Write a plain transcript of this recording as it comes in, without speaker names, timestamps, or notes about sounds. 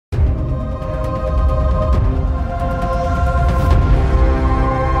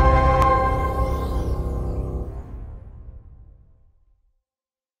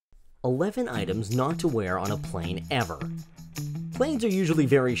11 items not to wear on a plane ever. Planes are usually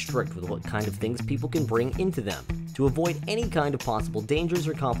very strict with what kind of things people can bring into them to avoid any kind of possible dangers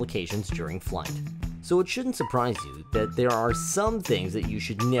or complications during flight. So it shouldn't surprise you that there are some things that you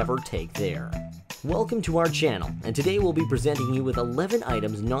should never take there. Welcome to our channel, and today we'll be presenting you with 11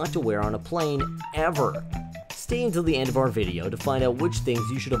 items not to wear on a plane ever. Stay until the end of our video to find out which things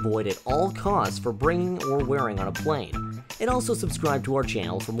you should avoid at all costs for bringing or wearing on a plane, and also subscribe to our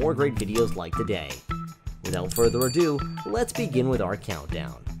channel for more great videos like today. Without further ado, let's begin with our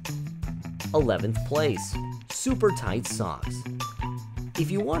countdown. 11th place, super tight socks.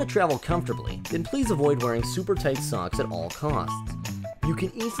 If you want to travel comfortably, then please avoid wearing super tight socks at all costs. You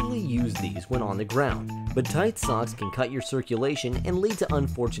can easily use these when on the ground, but tight socks can cut your circulation and lead to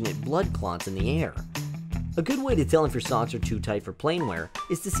unfortunate blood clots in the air. A good way to tell if your socks are too tight for plane wear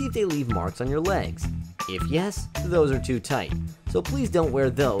is to see if they leave marks on your legs. If yes, those are too tight, so please don't wear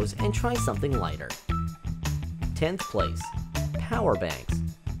those and try something lighter. 10th place, power banks.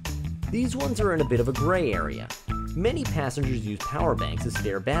 These ones are in a bit of a gray area. Many passengers use power banks as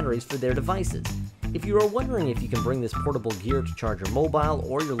spare batteries for their devices. If you are wondering if you can bring this portable gear to charge your mobile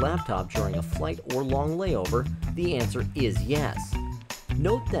or your laptop during a flight or long layover, the answer is yes.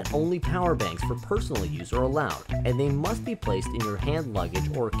 Note that only power banks for personal use are allowed, and they must be placed in your hand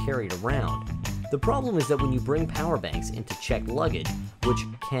luggage or carried around. The problem is that when you bring power banks into checked luggage, which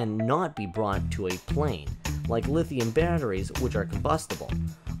cannot be brought to a plane, like lithium batteries which are combustible.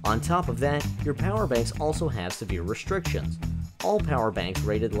 On top of that, your power banks also have severe restrictions. All power banks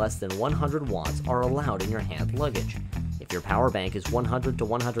rated less than 100 watts are allowed in your hand luggage. If your power bank is 100 to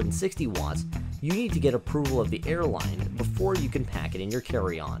 160 watts, you need to get approval of the airline before you can pack it in your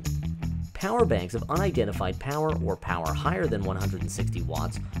carry-on. Power banks of unidentified power or power higher than 160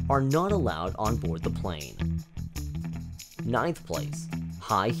 watts are not allowed on board the plane. 9th place,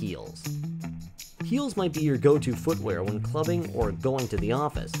 high heels. Heels might be your go-to footwear when clubbing or going to the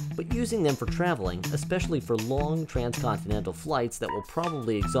office, but using them for traveling, especially for long transcontinental flights that will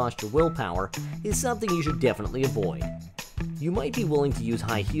probably exhaust your willpower, is something you should definitely avoid. You might be willing to use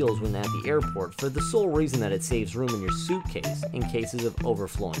high heels when at the airport for the sole reason that it saves room in your suitcase in cases of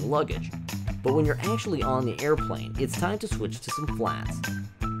overflowing luggage. But when you're actually on the airplane, it's time to switch to some flats.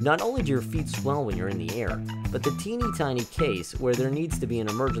 Not only do your feet swell when you're in the air, but the teeny tiny case where there needs to be an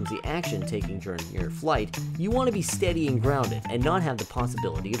emergency action taken during your flight, you want to be steady and grounded and not have the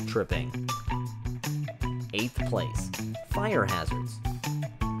possibility of tripping. 8th place, fire hazards.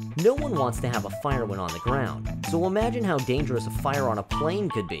 No one wants to have a fire when on the ground, so imagine how dangerous a fire on a plane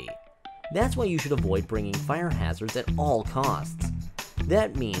could be. That's why you should avoid bringing fire hazards at all costs.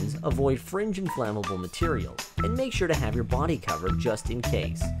 That means avoid fringe and flammable materials, and make sure to have your body covered just in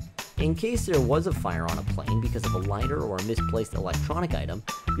case. In case there was a fire on a plane because of a lighter or a misplaced electronic item,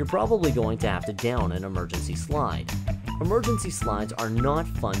 you're probably going to have to down an emergency slide. Emergency slides are not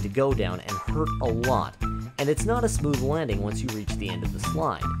fun to go down and hurt a lot, and it's not a smooth landing once you reach the end of the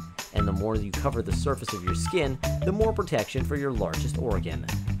slide. And the more you cover the surface of your skin, the more protection for your largest organ.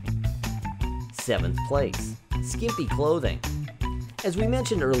 7th place, skimpy clothing. As we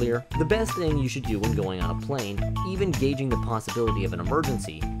mentioned earlier, the best thing you should do when going on a plane, even gauging the possibility of an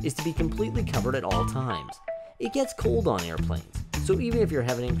emergency, is to be completely covered at all times. It gets cold on airplanes, so even if you're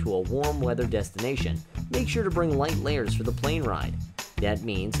heading to a warm weather destination, make sure to bring light layers for the plane ride. That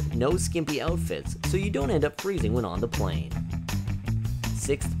means no skimpy outfits, so you don't end up freezing when on the plane.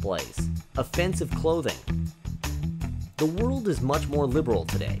 6th place, offensive clothing. The world is much more liberal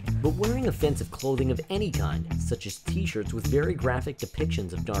today, but wearing offensive clothing of any kind, such as t-shirts with very graphic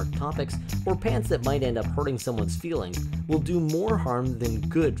depictions of dark topics, or pants that might end up hurting someone's feelings, will do more harm than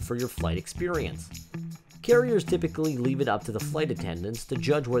good for your flight experience. Carriers typically leave it up to the flight attendants to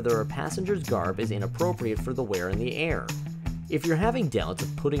judge whether a passenger's garb is inappropriate for the wear in the air. If you're having doubts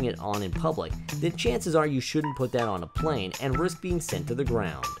of putting it on in public, then chances are you shouldn't put that on a plane and risk being sent to the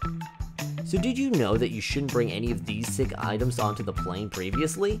ground. So did you know that you shouldn't bring any of these sick items onto the plane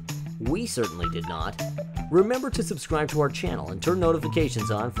previously? We certainly did not. Remember to subscribe to our channel and turn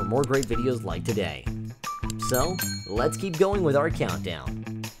notifications on for more great videos like today. So, let's keep going with our countdown.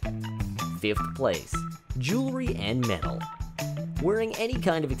 5th place, jewelry and metal. Wearing any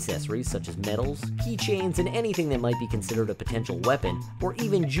kind of accessories such as medals, keychains, and anything that might be considered a potential weapon, or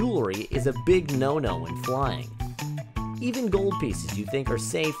even jewelry, is a big no-no when flying. Even gold pieces you think are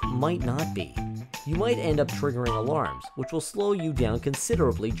safe might not be. You might end up triggering alarms, which will slow you down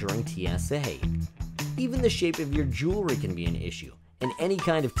considerably during TSA. Even the shape of your jewelry can be an issue, and any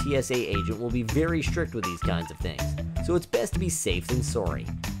kind of TSA agent will be very strict with these kinds of things, so it's best to be safe than sorry.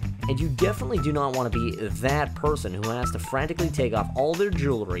 And you definitely do not want to be that person who has to frantically take off all their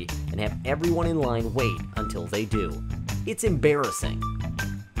jewelry and have everyone in line wait until they do. It's embarrassing.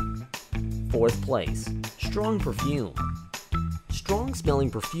 Fourth place, strong perfume. Strong smelling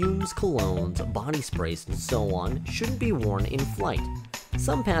perfumes, colognes, body sprays, and so on shouldn't be worn in flight.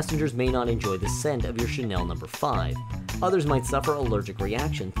 Some passengers may not enjoy the scent of your Chanel No. 5. Others might suffer allergic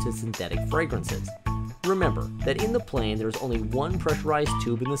reactions to synthetic fragrances. Remember that in the plane there's only one pressurized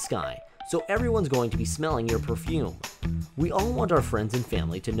tube in the sky, so everyone's going to be smelling your perfume. We all want our friends and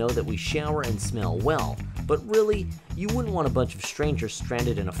family to know that we shower and smell well, but really, you wouldn't want a bunch of strangers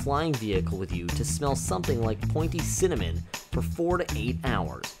stranded in a flying vehicle with you to smell something like pointy cinnamon for 4 to 8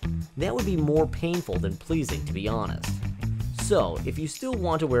 hours. That would be more painful than pleasing, to be honest. So, if you still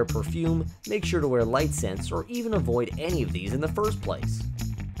want to wear perfume, make sure to wear light scents or even avoid any of these in the first place.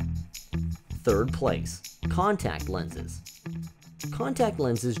 Third place, contact lenses. Contact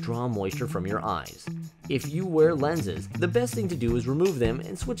lenses draw moisture from your eyes. If you wear lenses, the best thing to do is remove them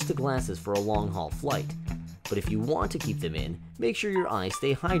and switch to glasses for a long-haul flight. But if you want to keep them in, make sure your eyes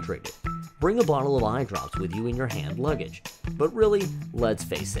stay hydrated. Bring a bottle of eye drops with you in your hand luggage. But really, let's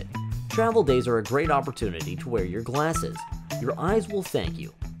face it, travel days are a great opportunity to wear your glasses. Your eyes will thank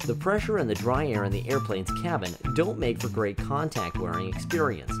you. The pressure and the dry air in the airplane's cabin don't make for great contact wearing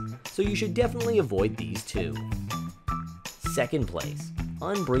experience, so you should definitely avoid these two. Second place,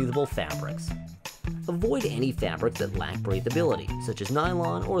 unbreathable fabrics. Avoid any fabrics that lack breathability, such as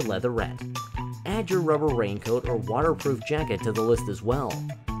nylon or leatherette. Add your rubber raincoat or waterproof jacket to the list as well.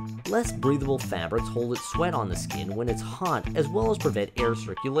 Less breathable fabrics hold its sweat on the skin when it's hot, as well as prevent air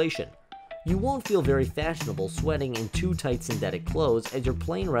circulation. You won't feel very fashionable sweating in too tight synthetic clothes as your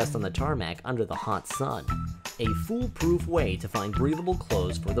plane rests on the tarmac under the hot sun. A foolproof way to find breathable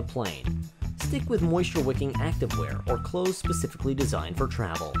clothes for the plane. Stick with moisture-wicking activewear or clothes specifically designed for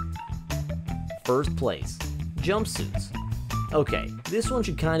travel. First place, jumpsuits. Okay, this one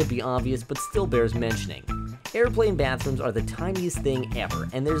should kind of be obvious but still bears mentioning. Airplane bathrooms are the tiniest thing ever,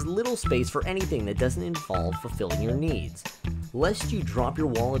 and there's little space for anything that doesn't involve fulfilling your needs. Lest you drop your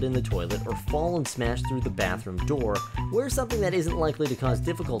wallet in the toilet or fall and smash through the bathroom door, wear something that isn't likely to cause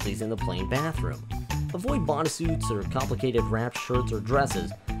difficulties in the plane bathroom. Avoid bodysuits or complicated wrapped shirts or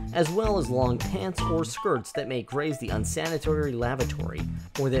dresses, as well as long pants or skirts that may graze the unsanitary lavatory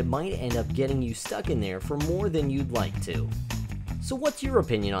or that might end up getting you stuck in there for more than you'd like to. So what's your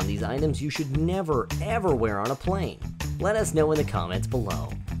opinion on these items you should never ever wear on a plane? Let us know in the comments below.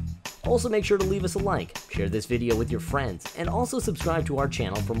 Also make sure to leave us a like, share this video with your friends, and also subscribe to our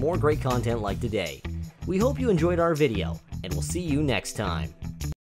channel for more great content like today. We hope you enjoyed our video, and we'll see you next time.